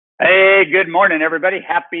Hey, good morning, everybody.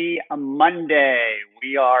 Happy Monday.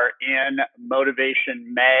 We are in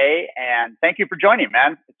Motivation May, and thank you for joining,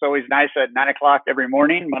 man. It's always nice at 9 o'clock every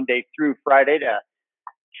morning, Monday through Friday, to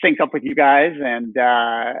sync up with you guys and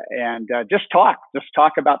just talk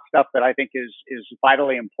about stuff that I think is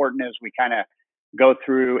vitally important as we kind of go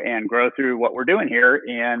through and grow through what we're doing here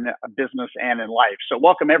in business and in life. So,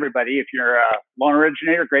 welcome everybody. If you're a loan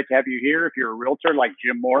originator, great to have you here. If you're a realtor like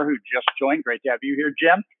Jim Moore, who just joined, great to have you here,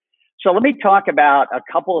 Jim. So let me talk about a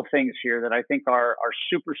couple of things here that I think are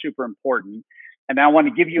super, super important. And I want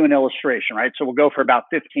to give you an illustration, right? So we'll go for about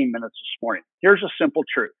 15 minutes this morning. Here's a simple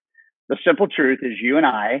truth. The simple truth is you and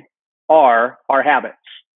I are our habits.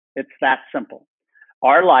 It's that simple.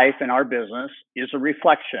 Our life and our business is a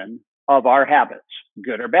reflection of our habits,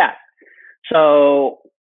 good or bad. So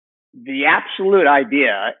the absolute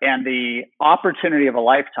idea and the opportunity of a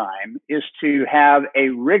lifetime is to have a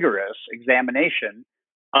rigorous examination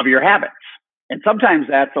of your habits. And sometimes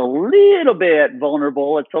that's a little bit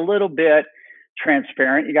vulnerable. It's a little bit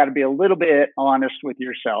transparent. You got to be a little bit honest with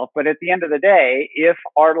yourself. But at the end of the day, if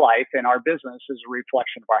our life and our business is a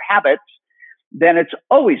reflection of our habits, then it's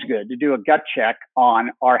always good to do a gut check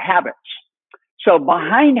on our habits. So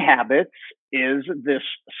behind habits is this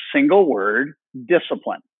single word,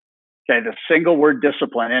 discipline. Okay, the single word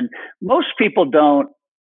discipline. And most people don't,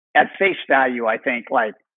 at face value, I think,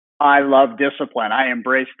 like, I love discipline. I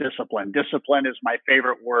embrace discipline. Discipline is my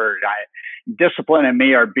favorite word. Discipline and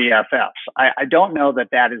me are BFFs. I don't know that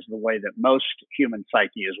that is the way that most human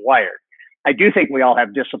psyche is wired. I do think we all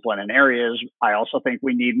have discipline in areas. I also think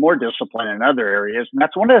we need more discipline in other areas. And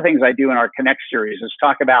that's one of the things I do in our Connect series is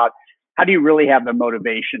talk about how do you really have the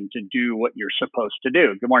motivation to do what you're supposed to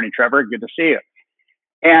do. Good morning, Trevor. Good to see you.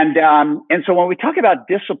 And so when we talk about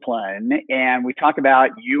discipline and we talk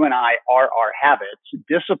about you and I are our habits,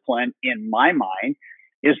 discipline in my mind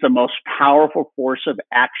is the most powerful force of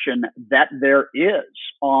action that there is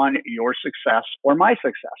on your success or my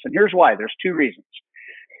success. And here's why. There's two reasons.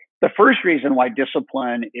 The first reason why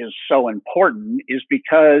discipline is so important is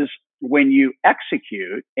because when you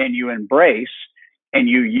execute and you embrace and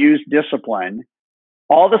you use discipline,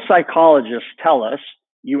 all the psychologists tell us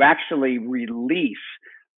you actually release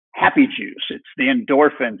happy juice. It's the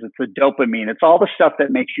endorphins, it's the dopamine, it's all the stuff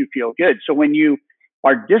that makes you feel good. So when you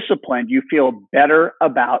are disciplined, you feel better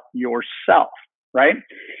about yourself, right?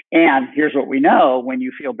 And here's what we know. When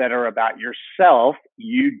you feel better about yourself,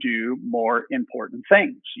 you do more important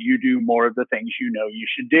things. You do more of the things you know you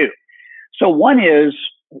should do. So one is,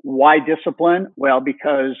 why discipline? Well,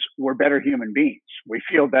 because we're better human beings. We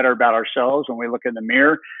feel better about ourselves when we look in the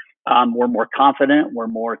mirror. We're more confident, we're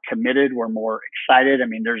more committed, we're more excited. I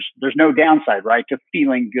mean, there's no downside, right, to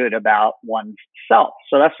feeling good about oneself.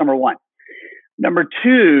 So that's number one. Number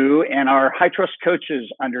two, and our high trust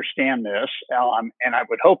coaches understand this, and I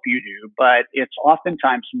would hope you do, but it's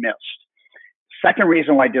oftentimes missed. Second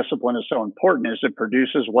reason why discipline is so important is it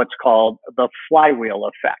produces what's called the flywheel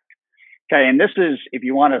effect. Okay, and this is, if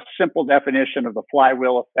you want a simple definition of the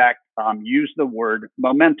flywheel effect, use the word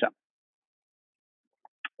momentum.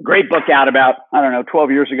 Great book out about, 12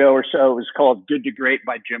 years ago or so. It was called Good to Great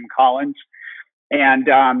by Jim Collins. And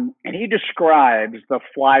he describes the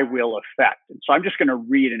flywheel effect. And so I'm just going to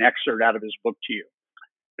read an excerpt out of his book to you.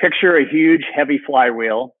 Picture a huge, heavy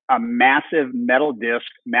flywheel, a massive metal disc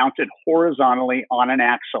mounted horizontally on an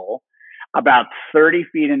axle, about 30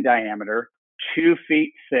 feet in diameter, 2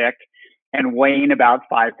 feet thick, and weighing about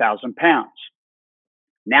 5,000 pounds.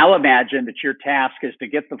 Now imagine that your task is to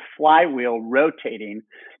get the flywheel rotating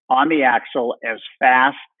on the axle as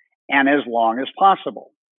fast and as long as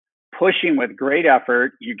possible. Pushing with great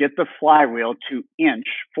effort, you get the flywheel to inch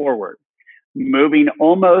forward, moving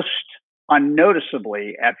almost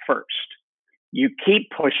unnoticeably at first. You keep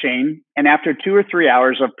pushing, and after 2 or 3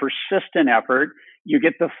 hours of persistent effort, you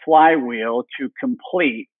get the flywheel to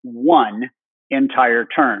complete one entire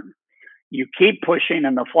turn. You keep pushing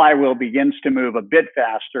and the flywheel begins to move a bit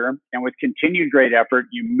faster. And with continued great effort,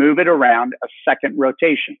 you move it around a second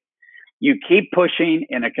rotation. You keep pushing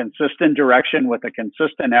in a consistent direction with a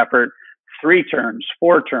consistent effort, 3 turns,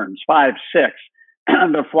 4 turns, 5, 6.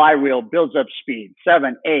 The flywheel builds up speed,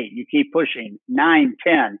 7, 8. You keep pushing, 9,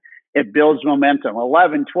 10. It builds momentum,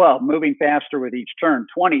 11, 12, moving faster with each turn,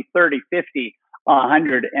 20, 30, 50,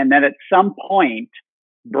 100. And then at some point,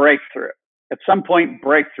 breakthrough. At some point,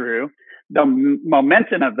 breakthrough. The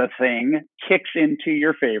momentum of the thing kicks into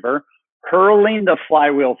your favor, hurling the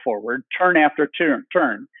flywheel forward, turn after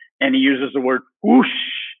turn. And he uses the word whoosh,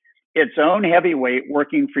 its own heavy weight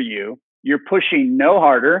working for you. You're pushing no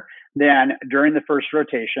harder than during the first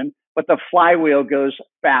rotation, but the flywheel goes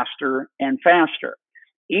faster and faster.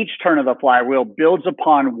 each turn of the flywheel builds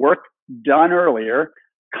upon work done earlier,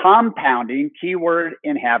 compounding, keyword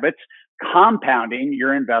in habits, compounding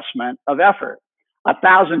your investment of effort.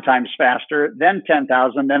 1,000 times faster, then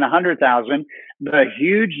 10,000, then 100,000. The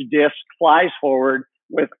huge disc flies forward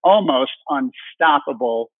with almost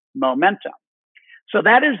unstoppable momentum. So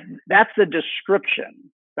that's the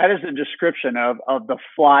description. That is the description of the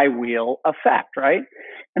flywheel effect, right?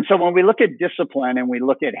 And so when we look at discipline and we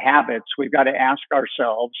look at habits, we've got to ask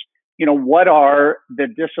ourselves, what are the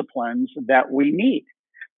disciplines that we need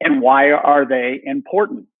and why are they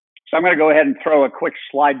important? So I'm going to go ahead and throw a quick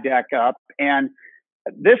slide deck up. And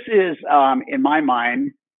this is, in my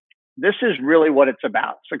mind, this is really what it's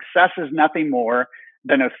about. Success is nothing more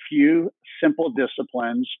than a few simple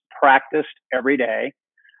disciplines practiced every day,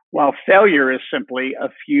 while failure is simply a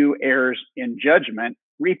few errors in judgment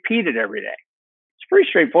repeated every day. It's pretty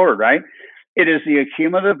straightforward, right? It is the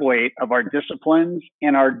accumulative weight of our disciplines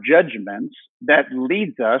and our judgments that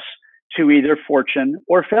leads us to either fortune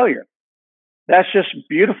or failure. That's just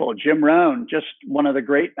beautiful. Jim Rohn, just one of the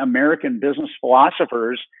great American business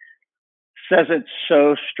philosophers, says it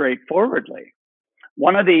so straightforwardly.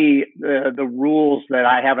 One of the rules that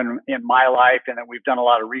I have in my life and that we've done a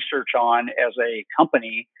lot of research on as a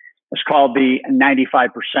company is called the 95%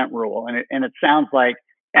 rule. And it sounds like,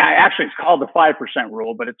 actually it's called the 5%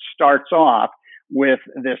 rule, but it starts off with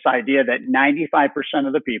this idea that 95%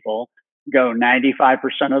 of the people go 95%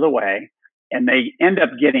 of the way, and they end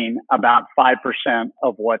up getting about 5%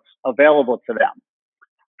 of what's available to them.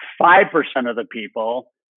 5% of the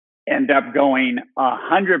people end up going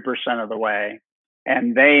 100% of the way,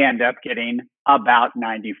 and they end up getting about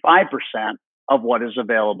 95% of what is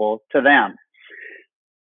available to them.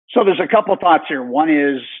 So there's a couple of thoughts here. One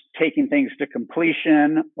is taking things to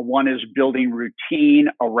completion. One is building routine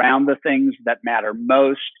around the things that matter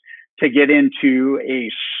most to get into a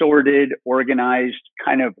sorted, organized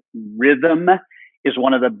kind of rhythm is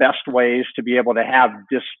one of the best ways to be able to have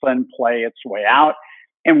discipline play its way out.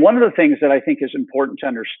 And one of the things that I think is important to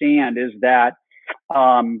understand is that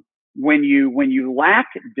when you lack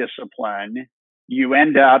discipline, you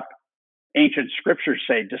end up, ancient scriptures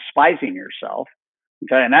say, despising yourself.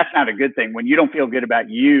 Okay, and that's not a good thing. When you don't feel good about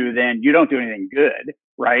you, then you don't do anything good,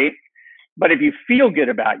 right? But if you feel good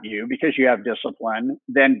about you because you have discipline,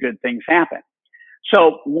 then good things happen.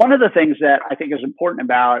 So one of the things that I think is important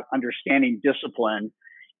about understanding discipline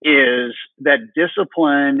is that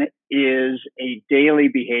discipline is a daily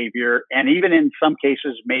behavior, and even in some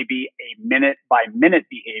cases, maybe a minute by minute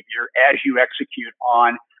behavior as you execute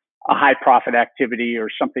on a high profit activity or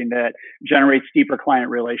something that generates deeper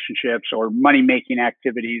client relationships or money making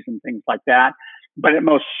activities and things like that. But it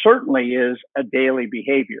most certainly is a daily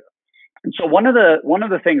behavior. And so one of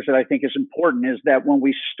the things that I think is important is that when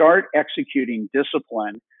we start executing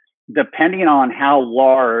discipline, depending on how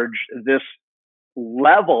large this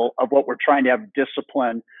level of what we're trying to have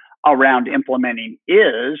discipline around implementing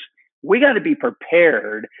is, we got to be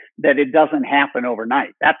prepared that it doesn't happen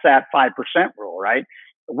overnight. That's that 5% rule, right?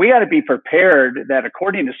 We got to be prepared that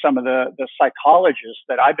according to some of the psychologists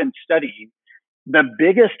that I've been studying, the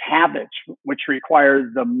biggest habits which require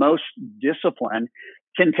the most discipline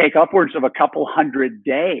can take upwards of a couple hundred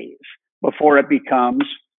days before it becomes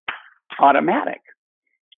automatic.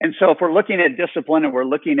 And so if we're looking at discipline and we're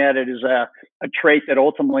looking at it as a trait that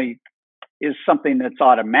ultimately is something that's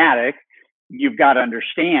automatic, you've got to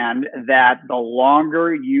understand that the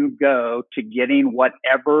longer you go to getting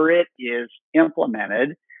whatever it is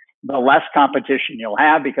implemented, the less competition you'll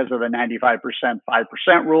have because of the 95%,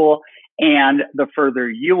 5% rule, and the further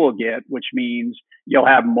you will get, which means you'll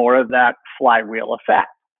have more of that flywheel effect.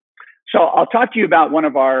 So I'll talk to you about one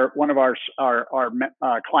of our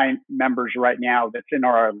client members right now that's in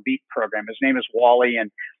our elite program. His name is Wally,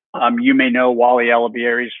 and you may know Wally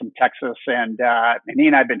Elabieri from Texas, and he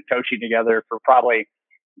and I have been coaching together for probably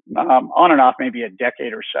on and off maybe a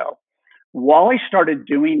decade or so. Wally started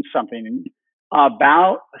doing something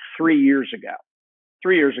about 3 years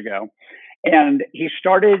ago, and he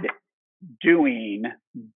started doing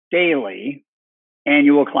daily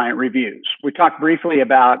annual client reviews. We talked briefly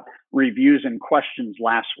about reviews and questions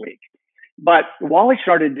last week, but Wally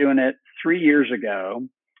started doing it 3 years ago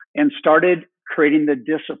and started creating the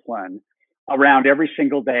discipline around every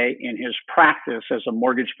single day in his practice as a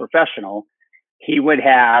mortgage professional. He would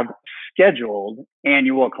have scheduled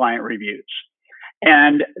annual client reviews.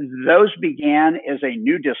 And those began as a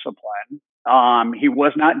new discipline. He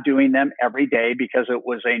was not doing them every day because it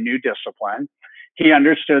was a new discipline. He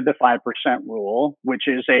understood the 5% rule, which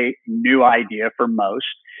is a new idea for most.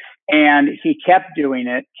 And he kept doing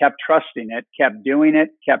it, kept trusting it, kept doing it,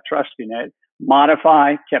 kept trusting it.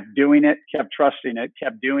 modify, kept doing it, kept trusting it,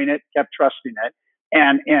 kept doing it, kept trusting it,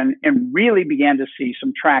 and really began to see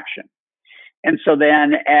some traction. And so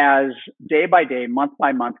then as day by day, month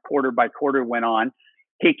by month, quarter by quarter went on,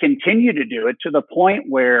 he continued to do it to the point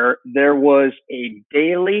where there was a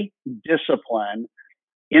daily discipline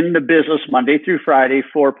in the business Monday through Friday,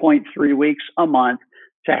 4.3 weeks a month,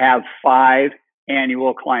 to have 5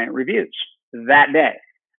 annual client reviews that day,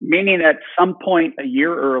 meaning at some point a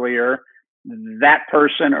year earlier, that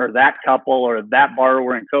person or that couple or that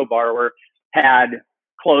borrower and co-borrower had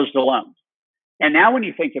closed a loan. And now when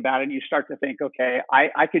you think about it, you start to think, okay,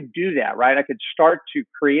 I could do that, right? I could start to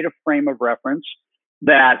create a frame of reference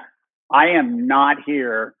that I am not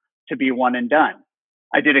here to be one and done.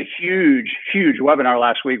 I did a huge webinar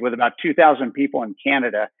last week with about 2,000 people in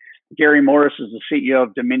Canada. Gary Morris is the CEO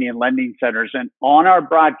of Dominion Lending Centers. And on our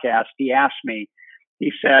broadcast, he asked me,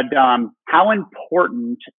 he said, how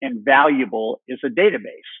important and valuable is a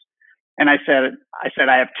database? And I said,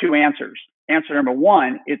 I have 2 answers. Answer number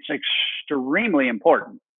 1, it's extremely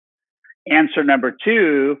important. Answer number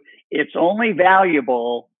 2, it's only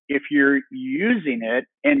valuable if you're using it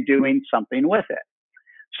and doing something with it.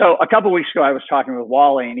 So a couple of weeks ago, I was talking with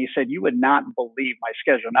Wally, and he said, you would not believe my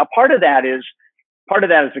schedule. Now, part of that is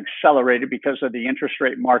accelerated because of the interest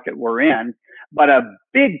rate market we're in. But a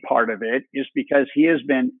big part of it is because he has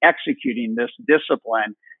been executing this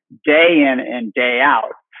discipline day in and day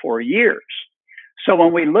out for years. So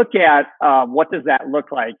when we look at what does that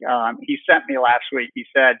look like, he sent me last week, he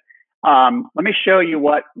said, let me show you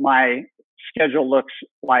what my schedule looks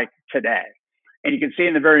like today. And you can see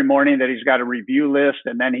in the very morning that he's got a review list,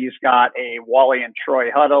 and then he's got a Wally and Troy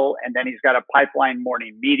huddle, and then he's got a pipeline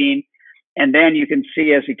morning meeting. And then you can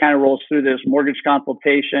see as he kind of rolls through this mortgage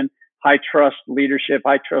consultation, high trust leadership,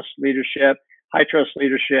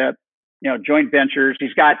 joint ventures.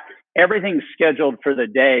 He's got everything scheduled for the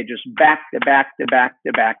day, just back to back to back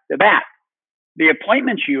to back to back. The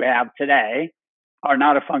appointments you have today are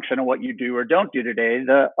not a function of what you do or don't do today.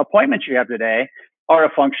 The appointments you have today are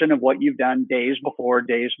a function of what you've done days before. And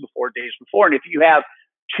if you have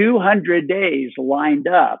 200 days lined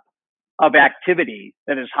up of activity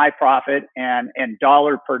that is high profit and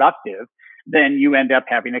dollar productive, then you end up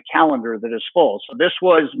having a calendar that is full. So this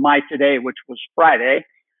was my today, which was Friday.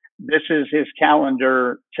 This is his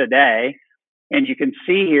calendar today. And you can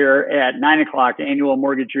see here at 9 o'clock, annual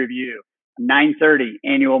mortgage review, 9:30,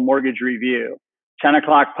 annual mortgage review, 10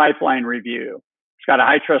 o'clock pipeline review. It's got a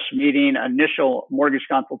high trust meeting, initial mortgage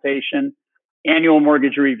consultation, annual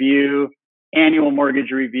mortgage review,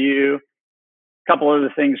 couple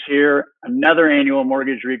other things here, another annual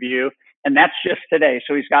mortgage review, and that's just today.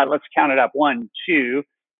 So he's got, let's count it up, 1, 2,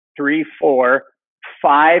 3, 4,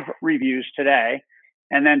 5 reviews today.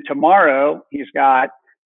 And then tomorrow he's got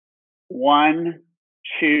 1,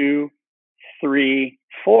 2, 3,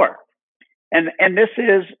 4. And this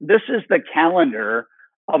is the calendar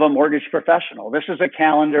of a mortgage professional. This is a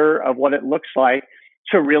calendar of what it looks like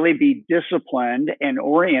to really be disciplined and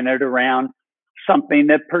oriented around something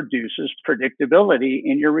that produces predictability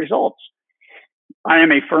in your results. I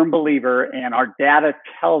am a firm believer, and our data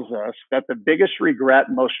tells us that the biggest regret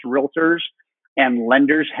most realtors and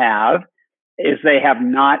lenders have is they have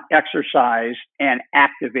not exercised and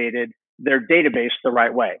activated their database the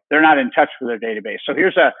right way. They're not in touch with their database. So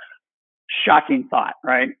here's a shocking thought,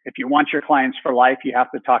 right? If you want your clients for life, you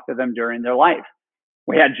have to talk to them during their life.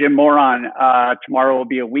 We had Jim Moore on, tomorrow will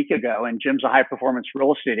be a week ago, and Jim's a high performance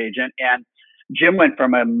real estate agent. And Jim went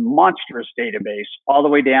from a monstrous database all the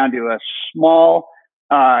way down to a small,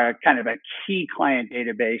 kind of a key client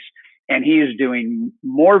database. And he is doing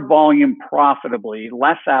more volume profitably,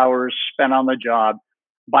 less hours spent on the job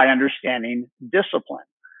by understanding discipline.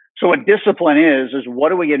 So what discipline is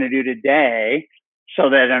what are we going to do today so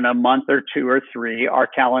that in a month or 2 or 3, our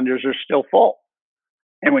calendars are still full?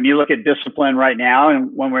 And when you look at discipline right now,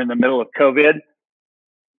 and when we're in the middle of COVID,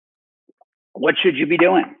 what should you be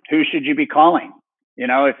doing? Who should you be calling? You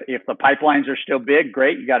know, if the pipelines are still big,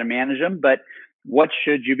 great, you got to manage them, but what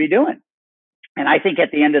should you be doing? And I think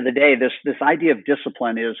at the end of the day, this idea of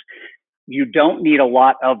discipline is you don't need a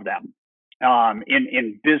lot of them.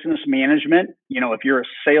 In business management, you know, if you're a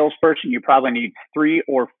salesperson, you probably need 3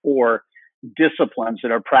 or 4 disciplines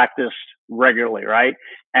that are practiced regularly, right?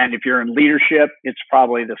 And if you're in leadership, it's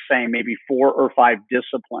probably the same, maybe 4 or 5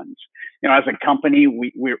 disciplines. You know, as a company,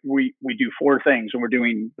 we do 4 things, and we're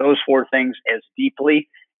doing those 4 things as deeply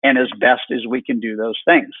and as best as we can do those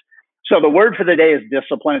things. So the word for the day is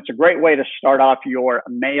discipline. It's a great way to start off your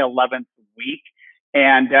May 11th week.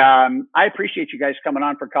 And I appreciate you guys coming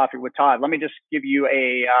on for Coffee with Todd. Let me just give you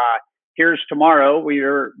a here's tomorrow. We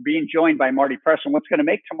are being joined by Marty Preston. What's going to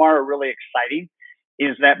make tomorrow really exciting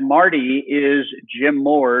is that Marty is Jim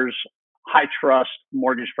Moore's high trust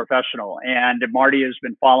mortgage professional. And Marty has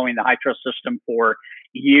been following the high trust system for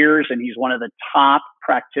years, and he's one of the top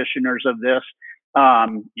practitioners of this.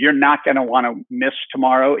 You're not going to want to miss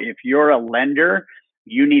tomorrow. If you're a lender,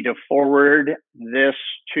 you need to forward this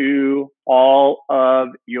to all of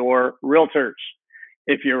your realtors.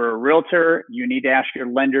 If you're a realtor, you need to ask your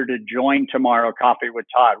lender to join tomorrow Coffee with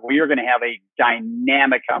Todd. We are going to have a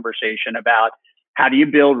dynamic conversation about how do you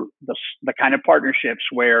build the kind of partnerships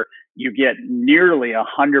where you get nearly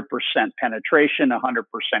 100% penetration, 100%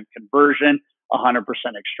 conversion, 100%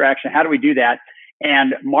 extraction. How do we do that?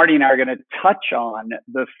 And Marty and I are going to touch on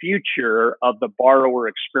the future of the borrower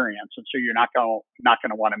experience. And so you're not going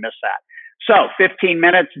to want to miss that. So 15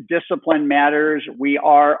 minutes, discipline matters. We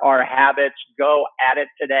are our habits. Go at it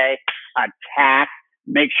today. Attack.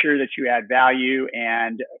 Make sure that you add value,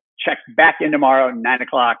 and check back in tomorrow, 9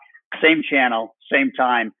 o'clock, same channel, same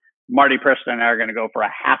time. Marty Preston and I are going to go for a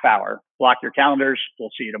half hour. Block your calendars. We'll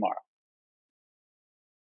see you tomorrow.